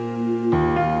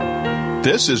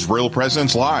This is Real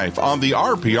Presence Live on the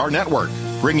RPR Network,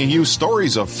 bringing you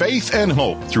stories of faith and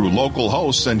hope through local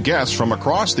hosts and guests from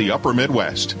across the upper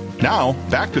Midwest. Now,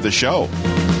 back to the show.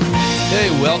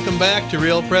 Hey, welcome back to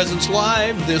Real Presence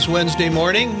Live this Wednesday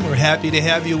morning. We're happy to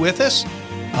have you with us.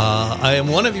 I am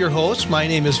one of your hosts. My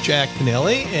name is Jack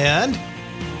Pinelli, and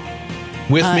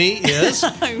with me is...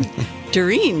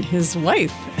 Doreen, his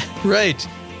wife. Right.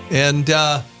 And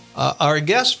our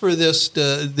guest for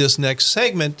this next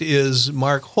segment is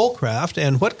Mark Holcraft.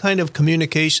 And what kind of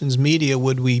communications media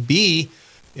would we be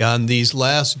on these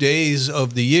last days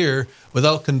of the year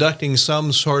without conducting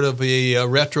some sort of a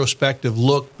retrospective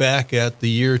look back at the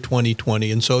year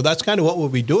 2020? And so that's kind of what we'll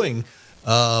be doing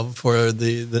for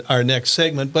our next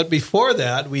segment. But before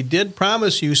that, we did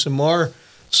promise you some more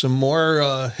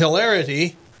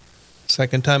hilarity.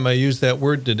 Second time I used that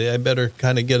word today. I better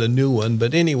kind of get a new one.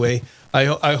 But anyway,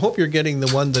 I hope you're getting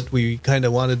the one that we kind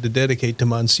of wanted to dedicate to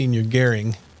Monsignor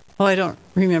Gehring. Oh, I don't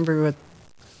remember what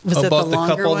was that about the the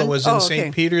longer couple one? that was in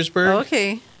St. Petersburg.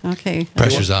 Okay.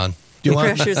 Pressure's on. Do you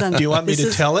want me to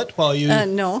This tell it while you?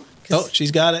 No. Oh,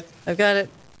 she's got it. I've got it.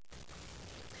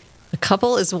 A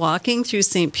couple is walking through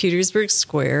St. Petersburg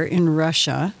Square in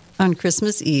Russia on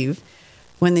Christmas Eve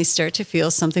when they start to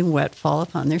feel something wet fall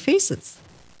upon their faces.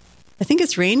 I think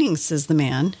it's raining, says the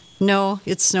man. No,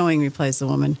 it's snowing, replies the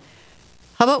woman.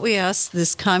 How about we ask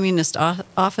this communist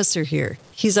officer here?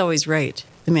 He's always right,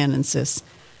 the man insists.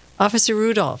 Officer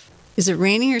Rudolph, is it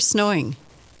raining or snowing?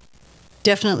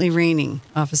 Definitely raining,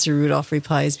 Officer Rudolph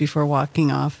replies before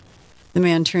walking off. The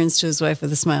man turns to his wife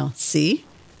with a smile. See?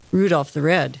 Rudolph the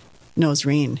Red knows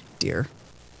rain, dear.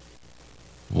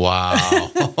 Wow.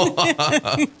 Get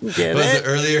Was it? it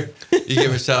earlier? You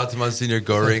gave a shout out to Monsignor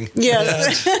Gehring.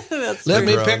 Yes. That's Let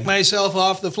me true. pick myself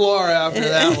off the floor after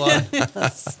that one.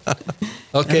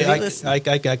 Okay,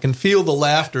 I can feel the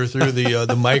laughter through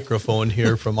the microphone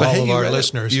here from But all hey, of you our read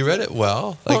listeners. You read it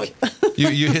well. Like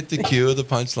you hit the cue of the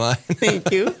punchline.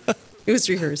 Thank you. It was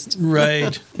rehearsed.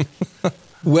 Right.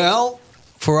 Well,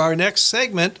 for our next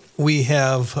segment, we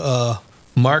have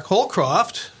Mark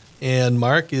Holcraft, and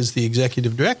Mark is the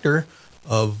executive director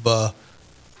of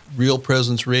Real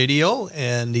Presence Radio,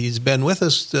 and he's been with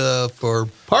us for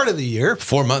part of the year.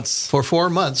 4 months. For 4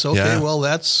 months. Okay, Yeah. Well,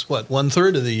 that's,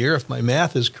 1/3 of the year, if my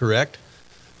math is correct.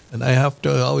 And I have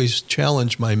to always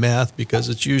challenge my math because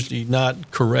it's usually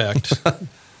not correct.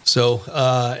 So,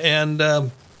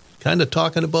 kind of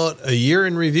talking about a year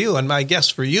in review. And my guess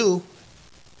for you,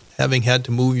 having had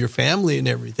to move your family and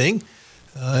everything,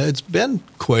 it's been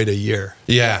quite a year.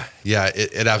 Yeah,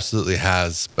 it absolutely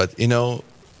has. But,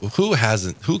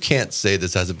 who can't say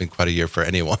this hasn't been quite a year for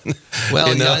anyone?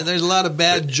 Well, yeah, there's a lot of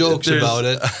bad jokes about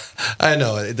it. I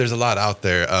know. There's a lot out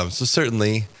there. So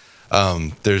certainly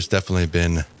there's definitely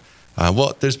been,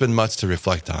 there's been much to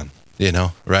reflect on,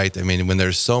 right? I mean, when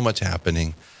there's so much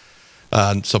happening.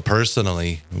 So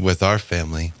personally, with our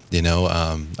family, I know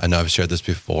I've shared this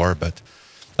before, but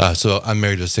so I'm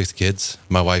married with 6 kids.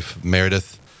 My wife,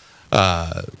 Meredith,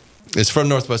 is from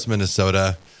Northwest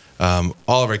Minnesota.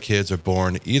 All of our kids are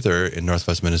born either in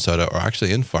Northwest Minnesota or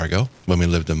actually in Fargo when we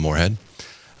lived in Moorhead.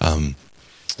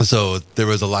 So there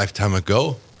was a lifetime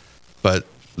ago, but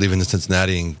leaving the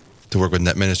Cincinnati to work with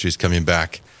Net Ministries, coming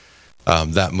back,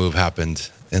 that move happened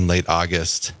in late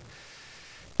August.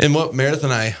 And what Meredith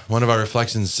and I, one of our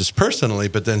reflections just personally,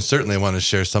 but then certainly I want to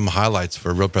share some highlights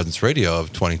for Real Presence Radio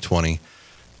of 2020.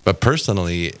 But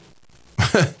personally,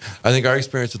 I think our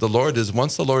experience with the Lord is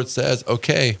once the Lord says,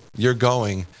 okay, you're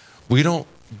going, we don't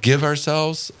give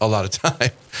ourselves a lot of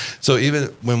time. So even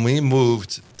when we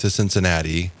moved to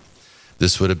Cincinnati,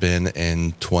 this would have been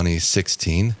in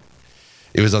 2016.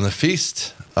 It was on the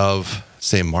feast of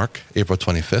St. Mark, April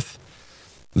 25th,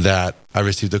 that I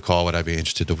received a call, would I be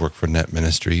interested to work for Net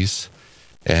Ministries?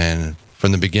 And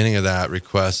from the beginning of that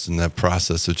request and that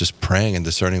process of just praying and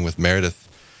discerning with Meredith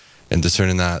and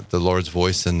discerning that the Lord's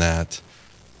voice in that,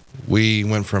 we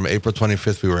went from April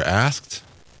 25th, we were asked,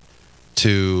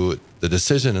 to the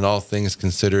decision and all things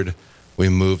considered, we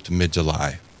moved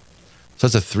mid-July. So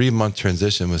it's a 3-month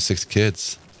transition with 6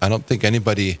 kids. I don't think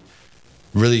anybody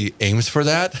really aims for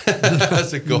that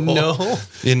as a goal. No.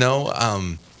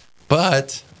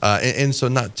 But so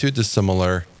not too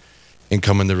dissimilar in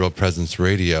coming to Real Presence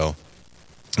Radio.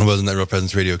 It wasn't that Real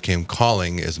Presence Radio came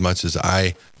calling as much as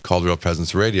I called Real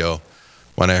Presence Radio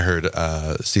when I heard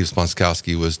Steve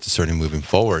Splonskowski was discerning moving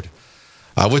forward,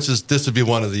 this would be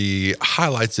one of the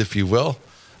highlights, if you will,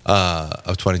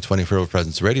 of 2020 for Real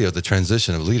Presence Radio, the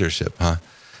transition of leadership.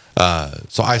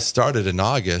 So I started in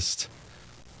August,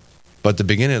 but the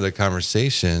beginning of the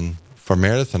conversation for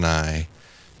Meredith and I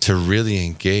to really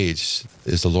engage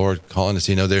is the Lord calling us.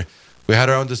 we had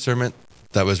our own discernment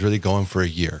that was really going for a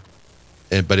year,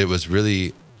 but it was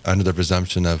really under the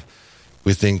presumption of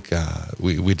we think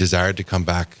we desired to come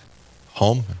back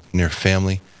home near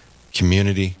family,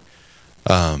 community.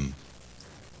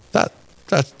 That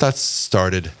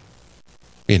started,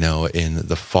 in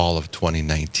the fall of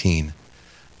 2019,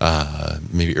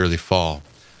 maybe early fall,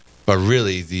 but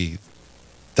really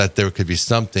that there could be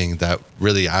something that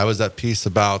really I was at peace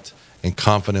about and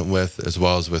confident with, as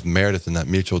well as with Meredith, and that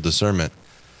mutual discernment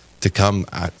to come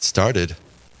started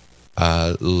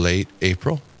late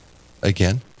April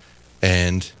again,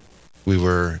 and we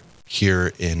were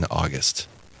here in August.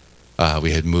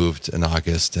 We had moved in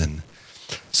August, and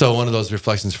so one of those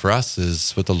reflections for us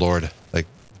is with the Lord, like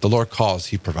the Lord calls,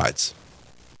 He provides.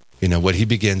 What He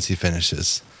begins, He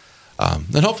finishes.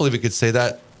 And hopefully we could say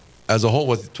that as a whole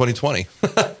with 2020,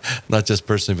 not just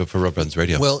personally, but for Real Presence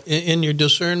Radio. Well, in your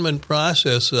discernment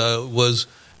process, was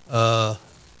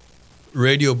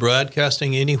radio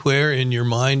broadcasting anywhere in your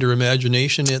mind or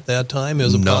imagination at that time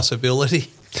as a possibility?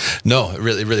 No, it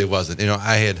really wasn't.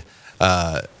 I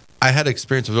had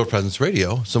experience with Real Presence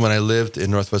Radio. So when I lived in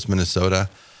Northwest Minnesota,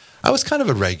 I was kind of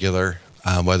a regular,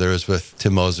 whether it was with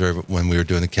Tim Moser when we were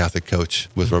doing the Catholic Coach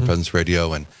with Real Presence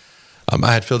Radio, and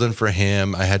I had filled in for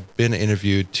him. I had been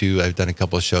interviewed too. I've done a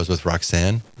couple of shows with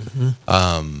Roxanne.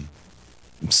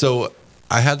 So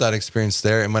I had that experience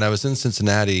there. And when I was in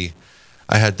Cincinnati,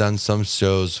 I had done some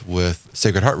shows with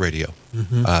Sacred Heart Radio.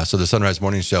 So the Sunrise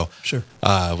Morning Show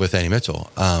with Annie Mitchell.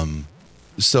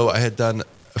 So I had done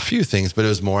a few things, but it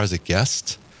was more as a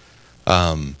guest.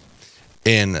 And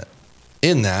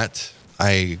in that,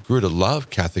 I grew to love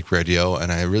Catholic radio,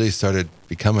 and I really started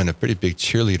becoming a pretty big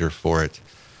cheerleader for it.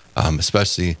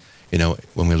 Especially,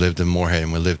 when we lived in Moorhead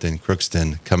and we lived in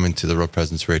Crookston, coming to the Real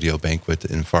Presence Radio banquet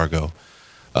in Fargo.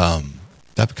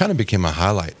 That kind of became a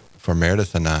highlight for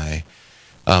Meredith and I.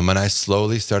 And I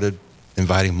slowly started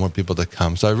inviting more people to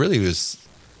come. So I really was,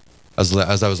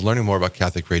 as I was learning more about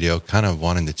Catholic radio, kind of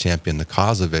wanting to champion the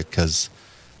cause of it, because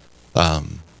I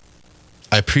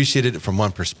appreciated it from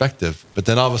one perspective, but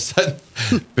then all of a sudden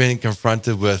being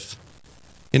confronted with,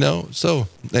 so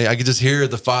I could just hear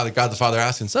God the Father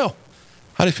asking, so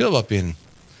how do you feel about being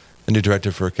a new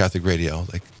director for Catholic radio?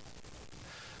 Like,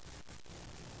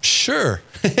 sure,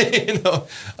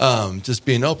 just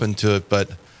being open to it,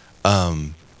 but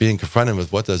being confronted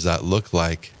with what does that look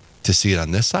like to see it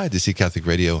on this side, to see Catholic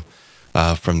radio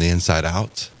from the inside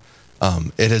out.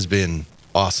 It has been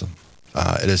awesome.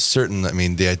 It is certain,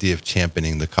 the idea of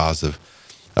championing the cause of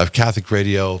Catholic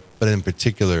radio, but in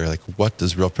particular, like, what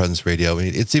does Real Presence Radio?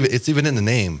 It's even in the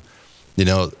name.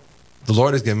 The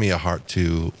Lord has given me a heart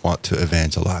to want to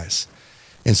evangelize,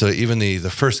 and so even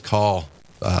the first call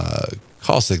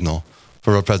signal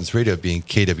for Real Presence Radio being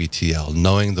KWTL,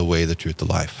 knowing the way, the truth, the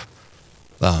life.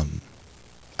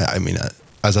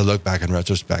 As I look back in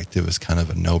retrospect, it was kind of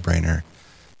a no-brainer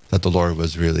that the Lord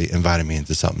was really inviting me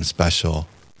into something special,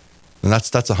 and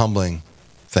that's a humbling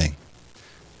thing.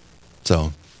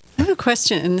 So. I have a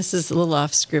question, and this is a little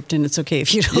off script, and it's okay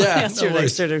if you don't answer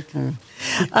it.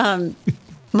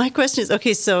 My question is,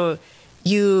 okay, so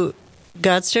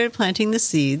God started planting the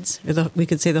seeds, or we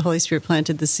could say the Holy Spirit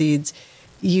planted the seeds.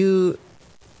 You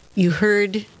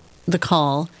heard the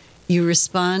call, you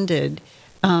responded.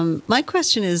 My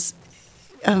question is,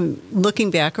 looking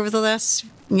back over the last,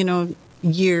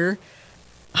 year,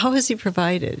 how has He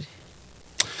provided?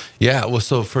 Yeah, well,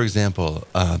 so for example,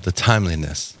 the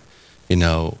timeliness.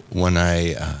 When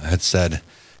I had said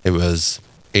it was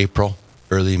April,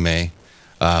 early May,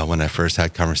 when I first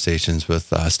had conversations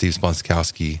with Steve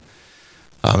Sponskowski,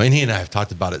 and he and I have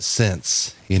talked about it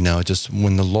since. Just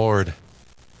when the Lord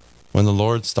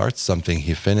starts something,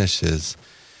 He finishes.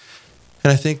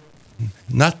 And I think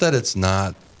not that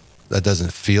that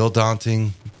doesn't feel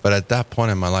daunting, but at that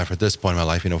point in my life, or at this point in my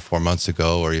life, 4 months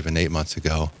ago or even 8 months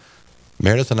ago,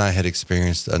 Meredith and I had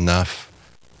experienced enough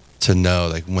to know,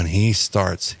 like, when He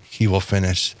starts, He will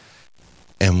finish,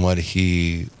 and when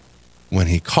He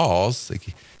calls,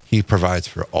 like, He provides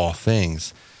for all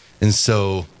things. And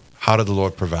so, how did the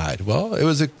Lord provide? Well, it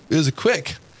was a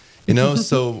quick,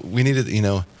 So we needed,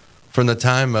 from the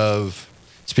time of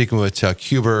speaking with Chuck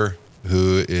Huber,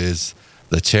 who is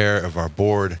the chair of our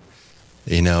board,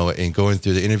 and going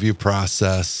through the interview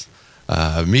process,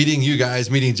 meeting you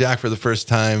guys, meeting Jack for the first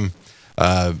time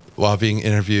while being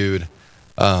interviewed.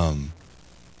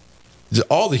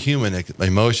 All the human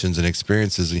emotions and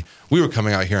experiences. We were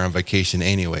coming out here on vacation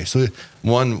anyway. So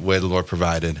one way the Lord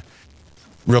provided,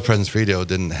 Real Presence Radio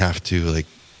didn't have to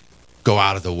go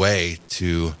out of the way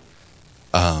to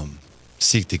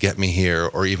seek to get me here,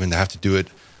 or even to have to do it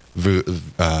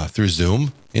through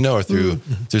Zoom. or through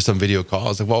some video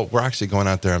calls. Like, well, we're actually going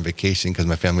out there on vacation because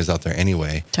my family's out there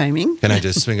anyway. Timing. Can I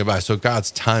just swing it by? So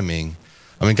God's timing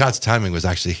was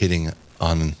actually hitting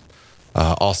on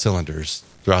all cylinders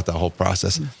throughout that whole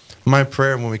process. My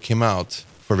prayer when we came out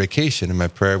for vacation, and my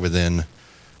prayer within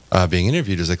being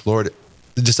interviewed was like, Lord,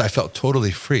 I felt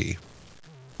totally free.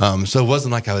 So it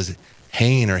wasn't like I was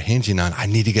hanging or hinging on, I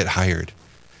need to get hired.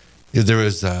 There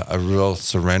was a real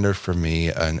surrender for me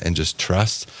and just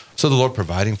trust. So the Lord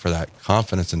providing for that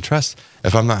confidence and trust.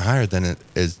 If I'm not hired,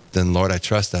 then Lord, I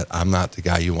trust that I'm not the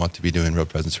guy you want to be doing Real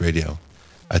Presence Radio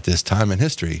at this time in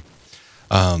history.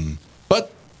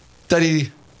 But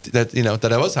that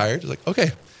I was hired, like,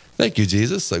 okay, thank you,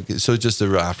 Jesus. Like, so just a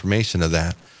real affirmation of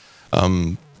that.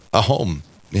 A home,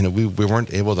 we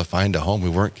weren't able to find a home. We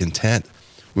weren't content.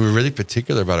 We were really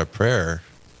particular about our prayer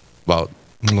about,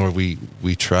 Lord,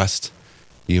 we trust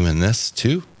you in this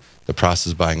too. The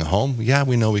process of buying a home. Yeah,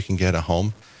 we know we can get a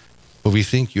home, but we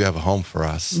think you have a home for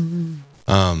us.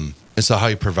 And so how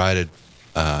you provided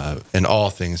in all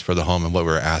things for the home and what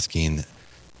we were asking,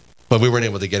 but we weren't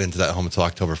able to get into that home until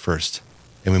October 1st.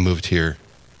 And we moved here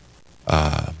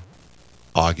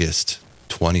August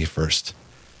 21st.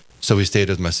 So we stayed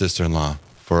with my sister-in-law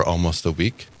for almost a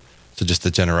week. So just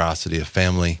the generosity of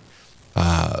family.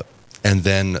 And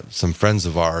then some friends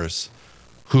of ours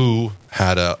who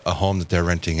had a home that they're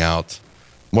renting out,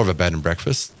 more of a bed and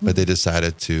breakfast, but they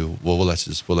decided to, we'll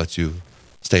let you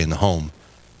stay in the home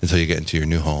until you get into your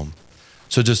new home.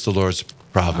 So just the Lord's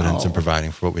providence and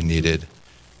providing for what we needed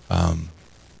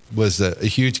was a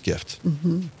huge gift.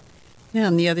 Yeah,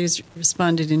 and the others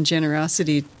responded in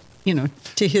generosity,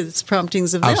 to his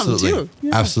promptings of them too.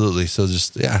 Yeah. Absolutely. So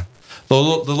just, the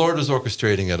Lord was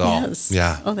orchestrating it all. Yes.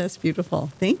 Yeah. Oh, that's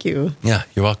beautiful. Thank you. Yeah,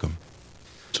 you're welcome.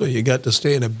 So you got to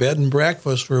stay in a bed and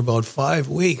breakfast for about 5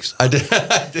 weeks. I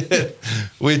did.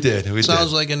 We did.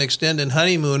 Sounds like an extended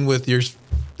honeymoon with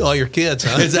all your kids,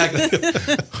 huh? Exactly.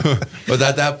 But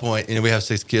at that point, we have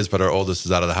 6 kids, but our oldest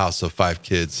is out of the house, so 5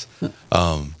 kids.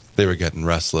 They were getting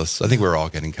restless. I think we were all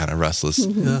getting kind of restless.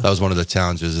 Yeah. That was one of the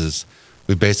challenges is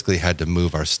we basically had to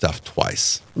move our stuff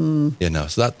twice. So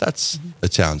that's a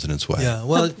challenge in its way. Yeah,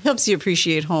 well, it helps you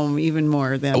appreciate home even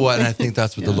more than. Well, and I think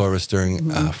that's what the Lord was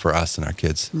doing for us and our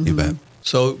kids. You bet.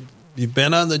 So you've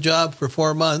been on the job for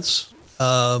 4 months.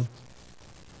 How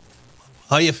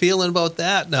you feeling about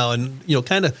that now? And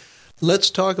kind of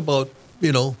let's talk about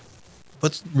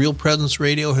what Real Presence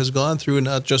Radio has gone through,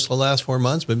 not just the last 4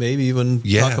 months, but maybe even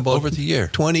talk about over the year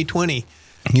 2020.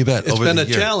 You bet. It's been a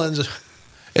challenge.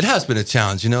 It has been a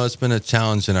challenge. It's been a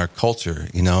challenge in our culture,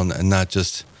 and not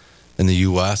just in the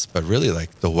U.S., but really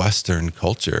like the Western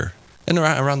culture and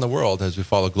around the world as we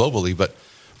follow globally. But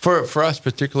for us,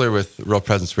 particularly with Real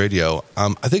Presence Radio,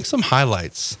 I think some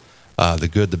highlights, the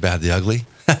good, the bad, the ugly,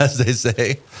 as they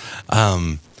say.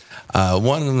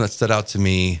 One of them that stood out to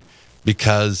me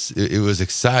because it was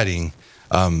exciting,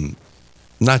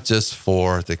 not just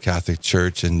for the Catholic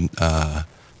Church and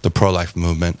the pro-life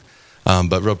movement,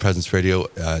 but Real Presence Radio,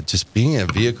 just being a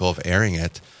vehicle of airing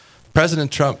it.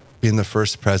 President Trump being the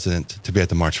first president to be at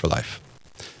the March for Life.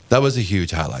 That was a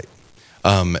huge highlight.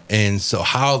 And so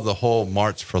how the whole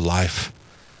March for Life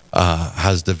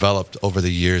has developed over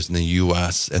the years in the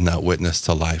U.S. and that witness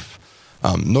to life.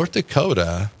 North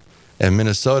Dakota and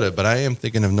Minnesota, but I am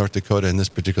thinking of North Dakota in this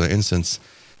particular instance,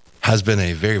 has been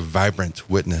a very vibrant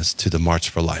witness to the March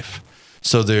for Life.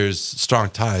 So there's strong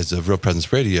ties of Real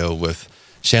Presence Radio with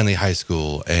Shanley High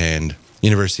School and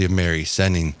University of Mary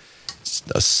sending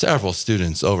several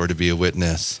students over to be a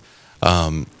witness.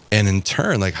 And in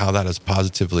turn, like how that has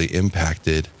positively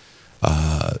impacted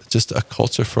just a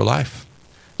culture for life.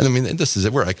 And I mean, this is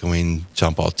it. We're echoing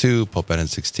John Paul II, Pope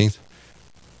Benedict XVI.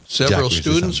 Several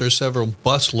students or several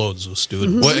busloads of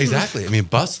students? Well, exactly. I mean,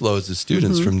 busloads of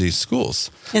students from these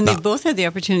schools. And they both had the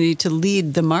opportunity to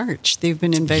lead the march. They've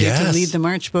been invited to lead the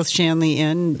march, both Shanley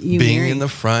and you, being Mary. in the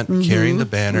front, carrying the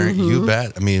banner, you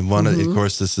bet. I mean, of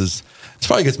course, it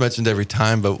probably gets mentioned every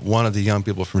time, but one of the young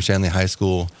people from Shanley High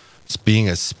School being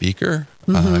a speaker,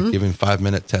 giving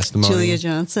 5-minute testimony. Julia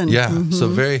Johnson. Yeah. So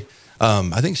very,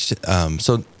 I think,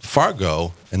 so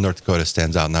Fargo in North Dakota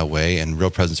stands out in that way, and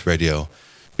Real Presence Radio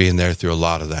being there through a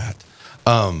lot of that.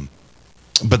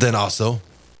 But then also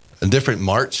a different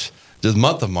March, the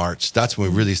month of March, that's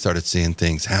when we really started seeing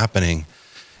things happening.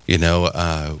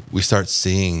 We start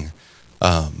seeing,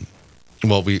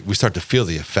 we start to feel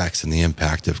the effects and the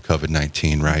impact of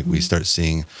COVID-19, right? We start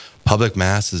seeing public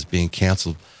masses being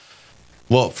canceled.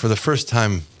 Well, for the first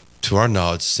time, to our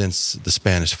knowledge, since the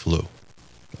Spanish flu.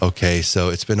 Okay, so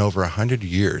it's been over 100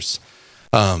 years.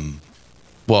 That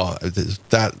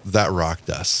rocked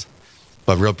us.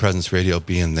 but Real Presence Radio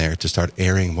being there to start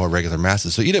airing more regular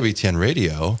masses. So EWTN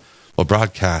Radio will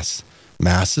broadcast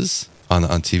masses on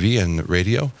TV and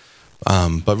radio,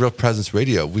 but Real Presence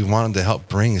Radio, we wanted to help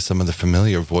bring some of the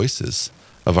familiar voices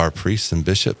of our priests and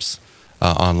bishops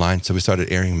online. So we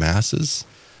started airing masses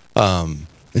and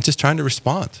just trying to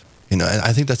respond. And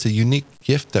I think that's a unique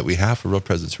gift that we have for Real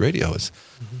Presence Radio is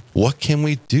what can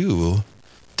we do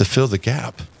to fill the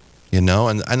gap, And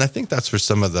I think that's for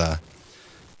some of the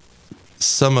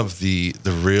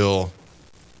real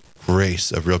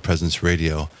grace of Real Presence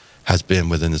Radio has been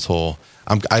within this whole,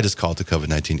 I just call it the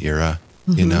COVID-19 era,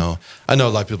 I know a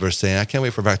lot of people are saying, I can't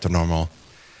wait for back to normal.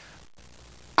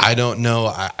 I don't know.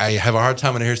 I have a hard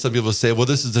time when I hear some people say, well,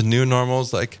 this is the new normal.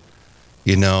 It's like,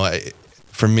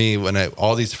 for me,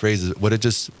 all these phrases, what it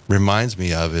just reminds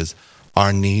me of is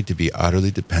our need to be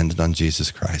utterly dependent on Jesus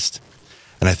Christ.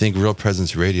 And I think Real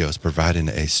Presence Radio is providing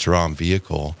a strong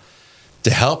vehicle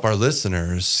to help our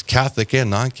listeners, Catholic and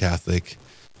non-Catholic,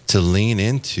 to lean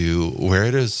into where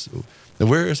is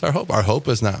our hope? Our hope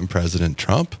is not in President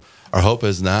Trump. Our hope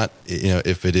is not,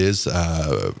 if it is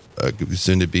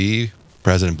soon to be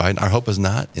President Biden, our hope is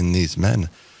not in these men,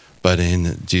 but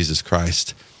in Jesus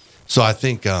Christ. So I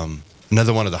think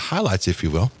another one of the highlights, if you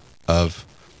will, of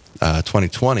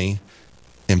 2020,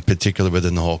 in particular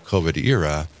within the whole COVID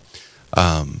era,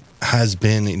 has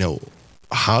been,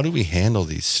 how do we handle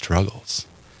these struggles?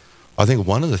 I think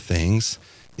one of the things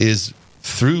is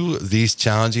through these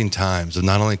challenging times of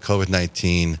not only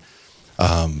COVID-19,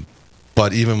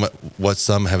 but even what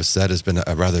some have said has been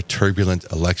a rather turbulent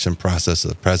election process of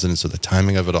the president, so the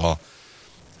timing of it all,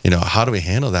 how do we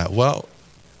handle that? Well,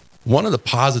 one of the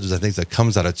positives I think that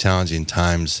comes out of challenging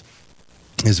times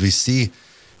is we see,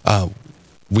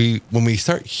 when we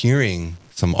start hearing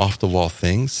some off-the-wall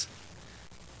things,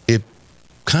 it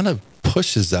kind of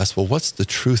pushes us, well, what's the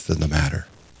truth of the matter?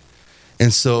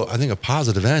 And so I think a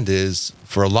positive end is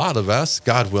for a lot of us,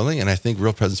 God willing, and I think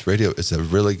Real Presence Radio is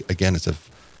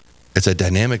it's a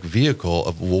dynamic vehicle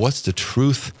of, well, what's the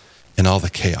truth in all the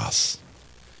chaos?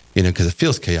 Because it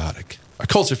feels chaotic. Our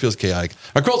culture feels chaotic.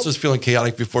 Our culture was feeling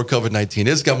chaotic before COVID-19.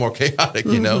 It's got more chaotic,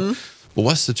 But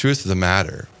what's the truth of the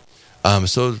matter?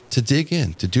 So to dig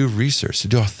in, to do research, to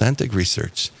do authentic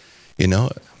research,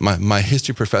 my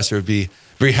history professor would be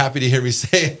very happy to hear me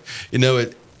say,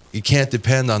 you can't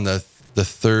depend on the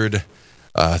third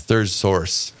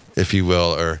source, if you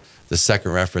will, or the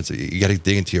second reference. You got to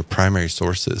dig into your primary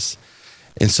sources.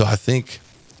 And so I think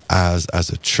as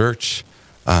a church,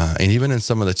 and even in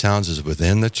some of the challenges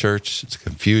within the church, it's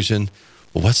confusion.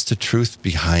 Well, what's the truth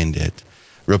behind it?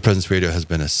 Real Presence Radio has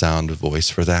been a sound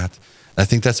voice for that. And I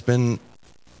think that's been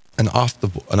an off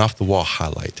the wall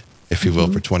highlight, if you will,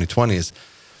 for 2020 is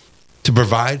to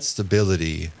provide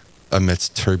stability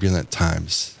amidst turbulent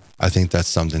times. I think that's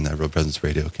something that Real Presence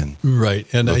Radio can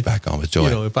look back on with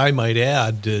joy. If I might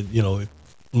add,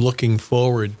 looking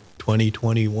forward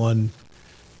 2021,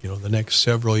 the next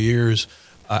several years,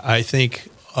 I think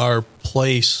our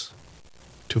place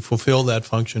to fulfill that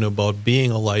function about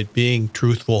being a light, being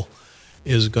truthful,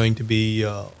 is going to be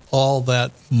all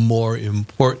that more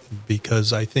important,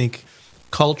 because I think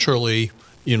culturally,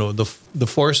 the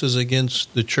forces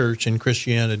against the church and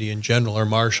Christianity in general are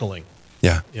marshaling.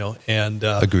 Yeah. And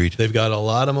agreed. They've got a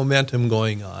lot of momentum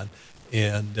going on.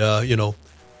 And,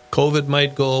 COVID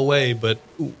might go away, but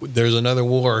there's another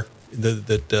war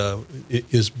that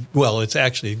is, it's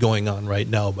actually going on right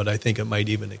now, but I think it might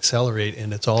even accelerate,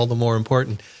 and it's all the more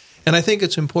important. And I think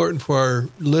it's important for our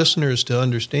listeners to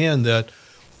understand that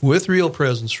with Real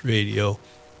Presence Radio,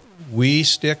 we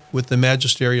stick with the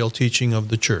magisterial teaching of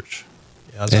the church.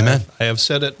 Amen. I have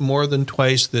said it more than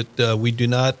twice that we do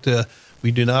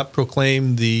not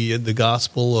proclaim the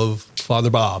gospel of Father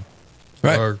Bob,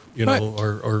 right,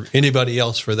 or anybody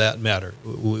else for that matter.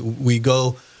 We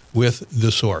go with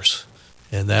the source,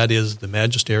 and that is the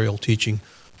magisterial teaching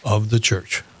of the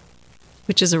church,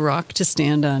 which is a rock to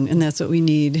stand on, and that's what we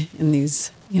need in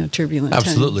these turbulent times.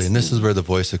 Absolutely, and this is where the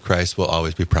voice of Christ will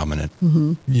always be prominent.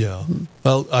 Yeah.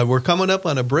 Well, we're coming up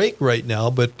on a break right now,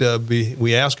 but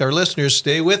we ask our listeners,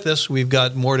 stay with us. We've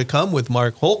got more to come with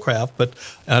Mark Holcraft, but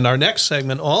on our next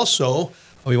segment also,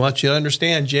 we want you to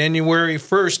understand January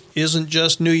 1st isn't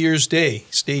just New Year's Day.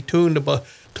 Stay tuned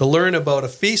to learn about a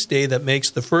feast day that makes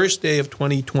the first day of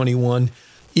 2021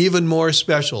 even more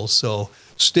special. So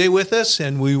stay with us,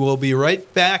 and we will be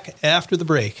right back after the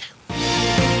break.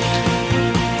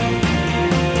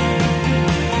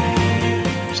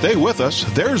 Stay with us.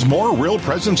 There's more Real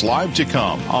Presence Live to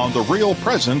come on the Real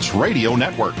Presence Radio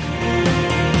Network.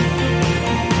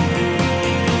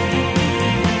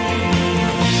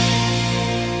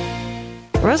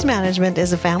 Rose Management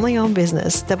is a family-owned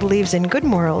business that believes in good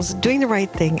morals, doing the right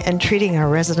thing, and treating our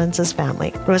residents as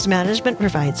family. Rose Management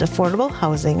provides affordable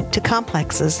housing to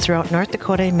complexes throughout North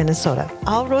Dakota and Minnesota.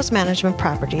 All Rose Management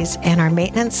properties and our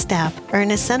maintenance staff are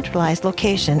in a centralized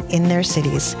location in their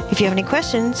cities. If you have any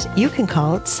questions, you can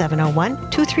call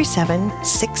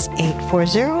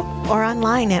 701-237-6840 or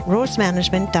online at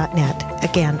rosemanagement.net.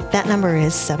 Again, that number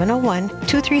is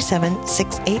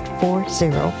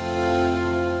 701-237-6840.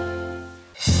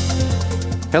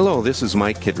 Hello, this is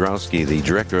Mike Kidrowski, the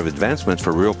Director of Advancement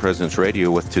for Real Presence Radio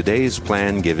with today's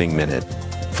Plan Giving Minute.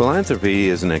 Philanthropy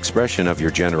is an expression of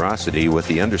your generosity with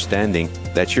the understanding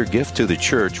that your gift to the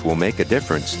church will make a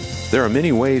difference. There are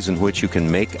many ways in which you can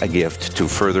make a gift to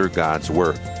further God's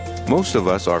work. Most of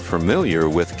us are familiar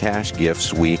with cash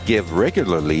gifts we give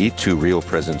regularly to Real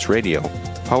Presence Radio.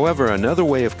 However, another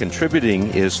way of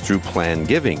contributing is through plan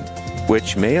giving,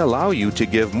 which may allow you to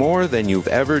give more than you've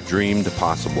ever dreamed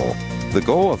possible. The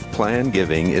goal of plan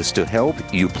giving is to help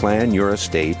you plan your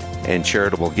estate and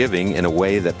charitable giving in a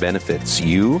way that benefits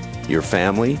you, your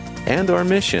family, and our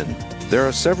mission. There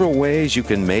are several ways you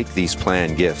can make these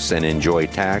plan gifts and enjoy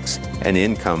tax and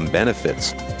income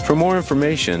benefits. For more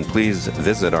information, please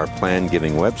visit our plan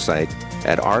giving website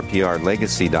at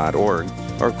rprlegacy.org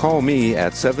or call me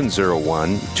at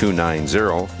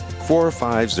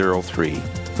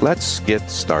 701-290-4503. Let's get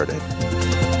started.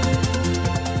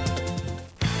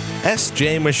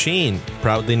 SJ Machine,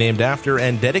 proudly named after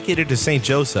and dedicated to St.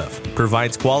 Joseph,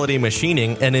 provides quality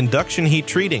machining and induction heat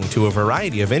treating to a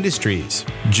variety of industries.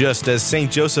 Just as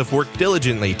St. Joseph worked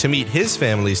diligently to meet his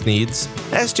family's needs,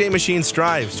 SJ Machine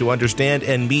strives to understand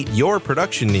and meet your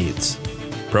production needs.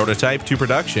 Prototype to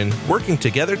production, working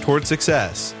together toward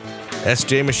success.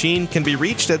 SJ Machine can be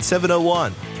reached at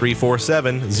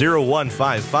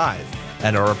 701-347-0155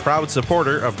 and are a proud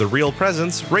supporter of the Real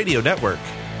Presence Radio Network.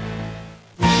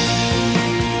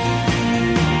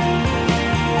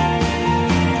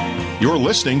 You're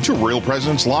listening to Real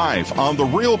Presence Live on the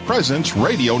Real Presence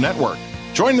Radio Network.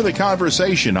 Join in the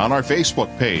conversation on our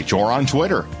Facebook page or on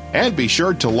Twitter. And be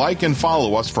sure to like and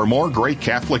follow us for more great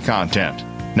Catholic content.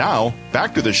 Now,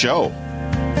 back to the show.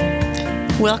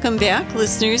 Welcome back,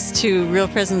 listeners, to Real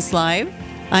Presence Live.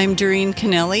 I'm Doreen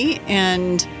Kennelly,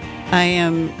 and I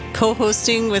am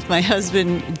co-hosting with my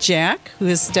husband, Jack, who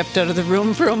has stepped out of the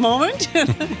room for a moment.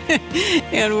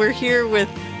 And we're here with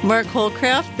Mark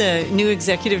Holcraft, the new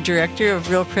executive director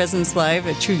of Real Presence Live,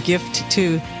 a true gift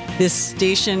to this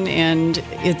station and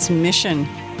its mission.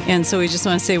 And so we just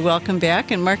want to say welcome back.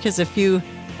 And Mark has a few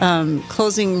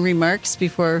closing remarks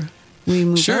before we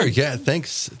move on. Sure, yeah,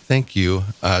 thanks. Thank you,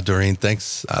 Doreen.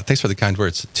 Thanks for the kind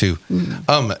words, too.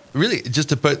 Mm-hmm. Really, just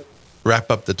to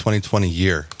wrap up the 2020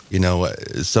 year,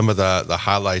 some of the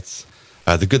highlights,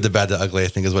 the good, the bad, the ugly, I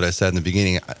think is what I said in the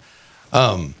beginning.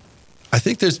 I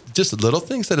think there's just little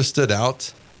things that have stood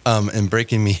out and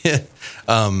breaking me in.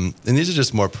 And these are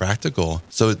just more practical.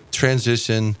 So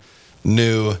transition,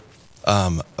 new,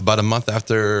 about a month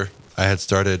after I had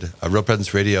started Real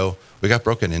Presence Radio, we got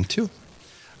broken into.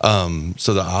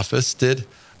 So the office did.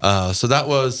 So that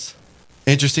was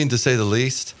interesting to say the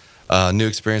least. New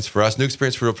experience for us, new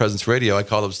experience for Real Presence Radio. I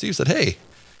called up Steve, said, "Hey,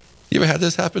 you ever had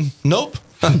this happen?" "Nope."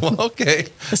 Well, okay.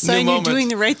 A sign you're doing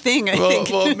the right thing, I think.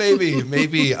 Well,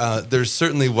 maybe. There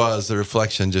certainly was a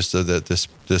reflection just of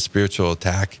the spiritual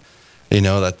attack,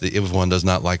 that the evil one does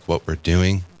not like what we're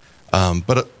doing.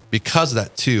 But because of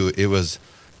that, too, it was,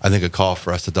 I think, a call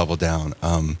for us to double down.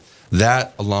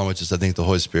 That, along with just, I think, the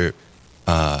Holy Spirit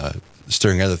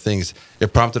stirring other things,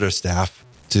 it prompted our staff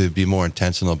to be more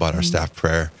intentional about our staff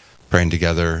praying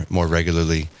together more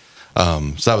regularly.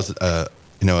 So that was, a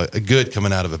good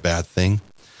coming out of a bad thing.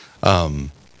 I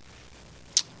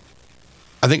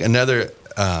think another,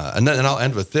 and I'll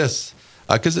end with this,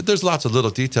 because there's lots of little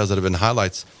details that have been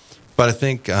highlights, but I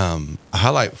think a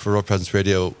highlight for Real Presence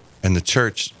Radio and the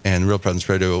church and Real Presence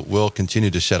Radio will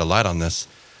continue to shed a light on this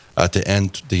to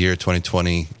end the year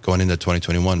 2020, going into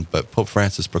 2021, but Pope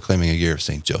Francis proclaiming a year of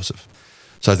St. Joseph.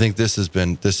 So I think this is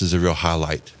a real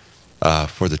highlight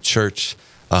for the church.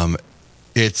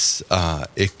 It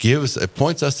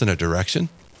points us in a direction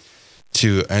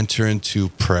to enter into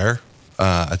prayer.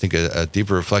 I think a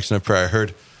deeper reflection of prayer. I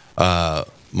heard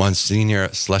Monsignor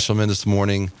Schlesselman this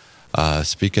morning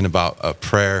speaking about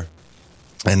prayer,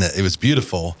 and it was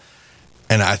beautiful.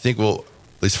 And I think, at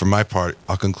least for my part,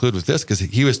 I'll conclude with this, because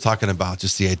he was talking about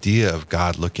just the idea of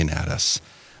God looking at us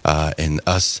and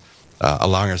us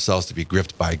allowing ourselves to be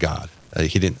gripped by God.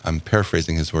 I'm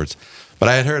paraphrasing his words. But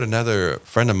I had heard another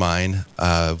friend of mine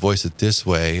voice it this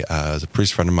way, as a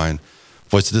priest friend of mine,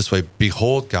 voice it this way: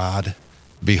 behold God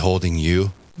beholding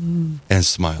you and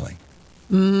smiling.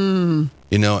 You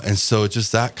know, and so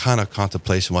just that kind of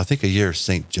contemplation. Well, I think a year of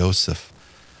St. Joseph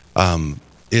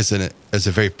is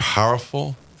a very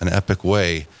powerful and epic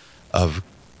way of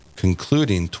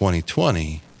concluding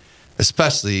 2020.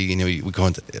 Especially, you know, we go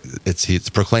into it's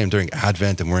proclaimed during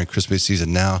Advent, and we're in Christmas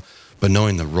season now. But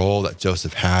knowing the role that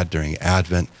Joseph had during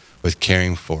Advent with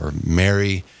caring for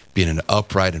Mary, being an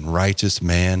upright and righteous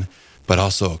man, but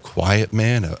also a quiet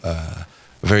man, a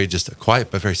quiet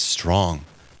but very strong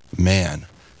man,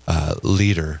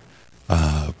 leader,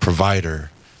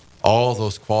 provider. All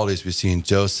those qualities we see in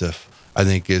Joseph, I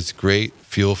think, is great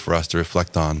fuel for us to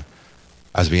reflect on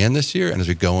as we end this year and as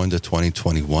we go into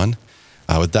 2021.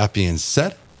 With that being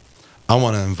said, I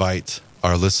want to invite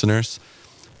our listeners,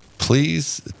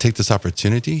 please take this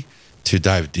opportunity to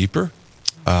dive deeper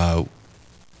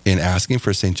in asking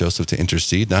for St. Joseph to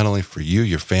intercede, not only for you,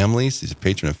 your families, he's a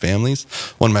patron of families.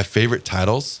 One of my favorite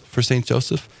titles for St.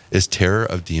 Joseph is Terror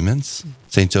of Demons,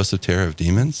 St. Joseph, Terror of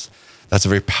Demons. That's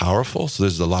very powerful, so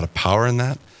there's a lot of power in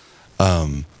that.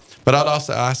 But I'd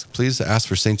also please ask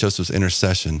for St. Joseph's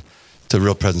intercession to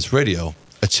Real Presence Radio,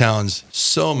 a challenge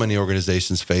so many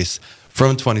organizations face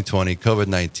from 2020.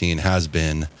 COVID-19 has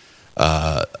been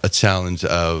a challenge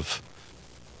of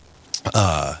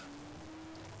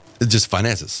just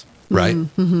finances, right?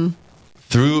 Mm-hmm.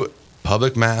 Through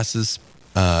public masses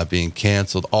being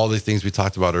canceled, all the things we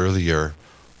talked about earlier,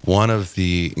 one of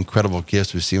the incredible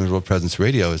gifts we've seen with Real Presence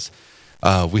Radio is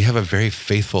we have a very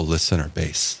faithful listener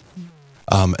base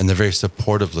and a very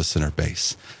supportive listener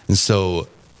base. And so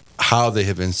how they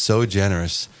have been so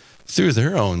generous through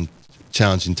their own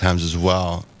challenging times as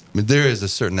well. I mean, there is a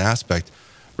certain aspect,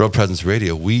 Real Presence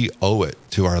Radio, we owe it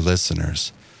to our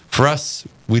listeners. For us,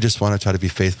 we just want to try to be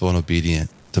faithful and obedient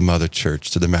to Mother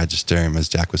Church, to the magisterium, as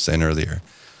Jack was saying earlier.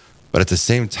 But at the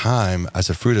same time, as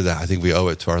a fruit of that, I think we owe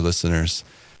it to our listeners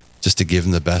just to give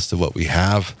them the best of what we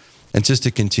have and just to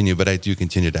continue. But I do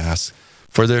continue to ask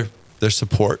for their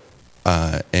support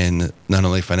and not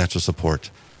only financial support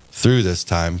through this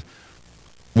time.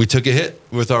 We took a hit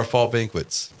with our fall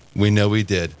banquets. We know we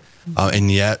did. And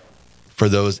yet, for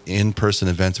those in-person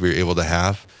events we were able to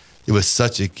have, it was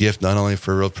such a gift, not only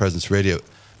for Real Presence Radio.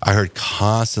 I heard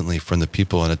constantly from the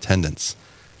people in attendance,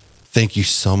 thank you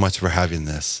so much for having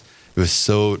this. It was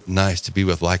so nice to be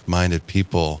with like-minded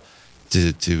people,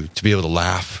 to be able to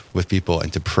laugh with people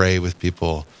and to pray with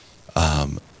people,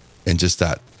 and just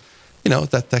that, you know,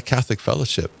 that Catholic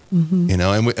fellowship, you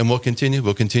know, and we'll continue.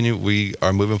 We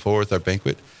are moving forward with our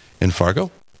banquet in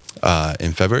Fargo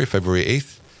in February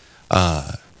 8th.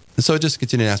 And so just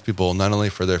continue to ask people not only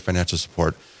for their financial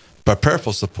support, but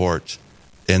prayerful support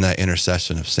in that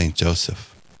intercession of St.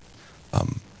 Joseph.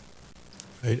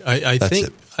 I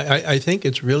think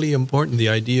it's really important, the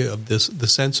idea of the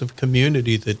sense of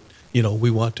community that, you know,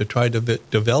 we want to try to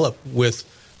develop with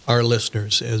our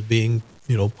listeners as being,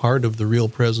 you know, part of the Real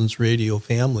Presence Radio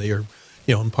family, or,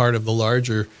 you know, and part of the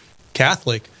larger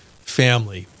Catholic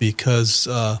family, because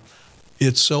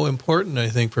it's so important, I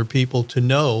think, for people to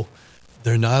know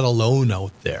they're not alone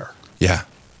out there. Yeah,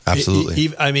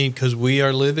 absolutely. I mean, because we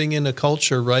are living in a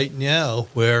culture right now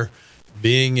where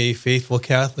being a faithful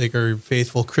Catholic or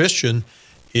faithful Christian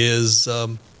is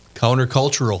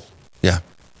countercultural. Yeah.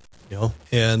 You know,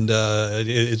 and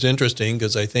it's interesting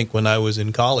because I think when I was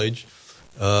in college,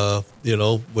 you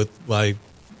know, with my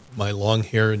long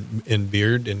hair and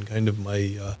beard and kind of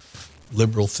my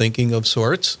liberal thinking of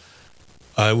sorts,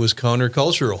 I was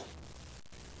countercultural.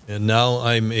 And now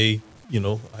I'm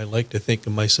I like to think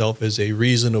of myself as a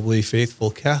reasonably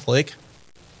faithful Catholic,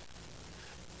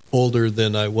 older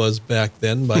than I was back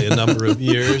then by a number of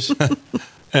years.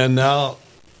 And now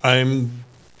I'm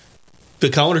the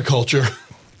counterculture.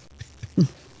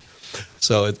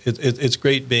 So it's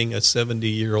great being a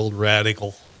 70-year-old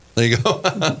radical. There you go.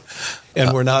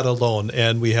 And we're not alone.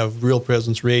 And we have Real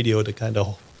Presence Radio to kind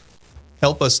of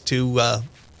help us to,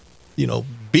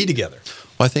 be together.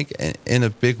 Well, I think in a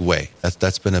big way,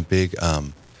 that's been a big,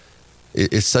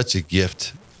 it's such a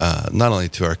gift, not only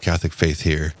to our Catholic faith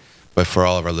here, but for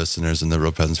all of our listeners in the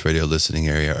Real Presence Radio listening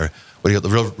area, or what do you call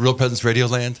the Real Presence Radio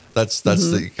land? That's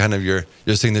the kind of your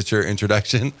signature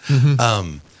introduction.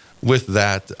 With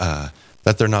that,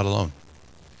 that they're not alone.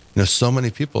 You know, so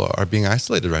many people are being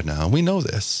isolated right now, and we know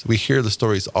this. We hear the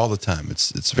stories all the time.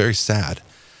 It's very sad.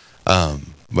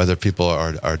 Whether people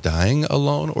are dying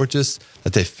alone or just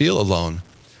that they feel alone.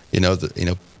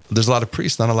 There's a lot of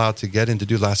priests not allowed to get in to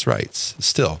do last rites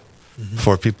still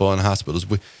for people in hospitals.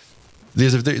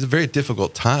 These are very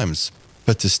difficult times,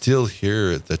 but to still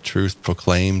hear the truth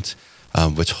proclaimed,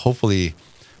 which hopefully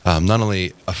not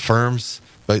only affirms,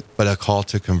 but a call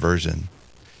to conversion.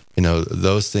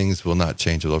 those things will not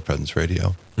change with Real Presence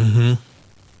Radio. Mm-hmm.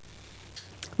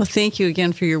 Well, thank you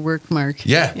again for your work, Mark.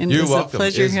 Yeah, and you're it was welcome. a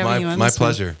pleasure It's having you on my this one.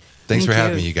 pleasure. Thanks for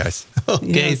having me, you guys.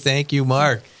 Okay, Yes. thank you,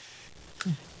 Mark.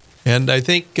 And I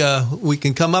think we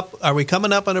can come up. Are we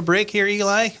coming up on a break here,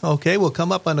 Eli? Okay, we'll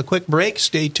come up on a quick break.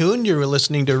 Stay tuned. You're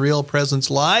listening to Real Presence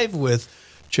Live with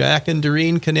Jack and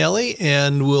Doreen Kennelly,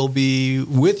 and we'll be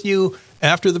with you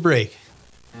after the break.